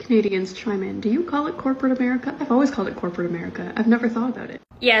Canadians chime in. Do you call it corporate America? I've always called it corporate America. I've never thought about it.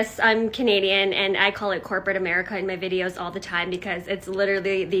 Yes, I'm Canadian and I call it corporate America in my videos all the time because it's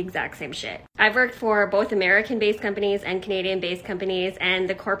literally the exact same shit. I've worked for both American-based companies and Canadian-based companies, and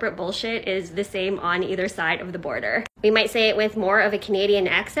the corporate bullshit is the same on either side of the border. We might say it with more of a Canadian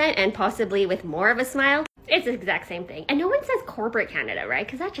accent and possibly with more of a smile. It's the exact same thing. And no one says corporate Canada, right?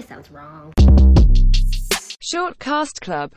 Because that just sounds wrong. Short Cast Club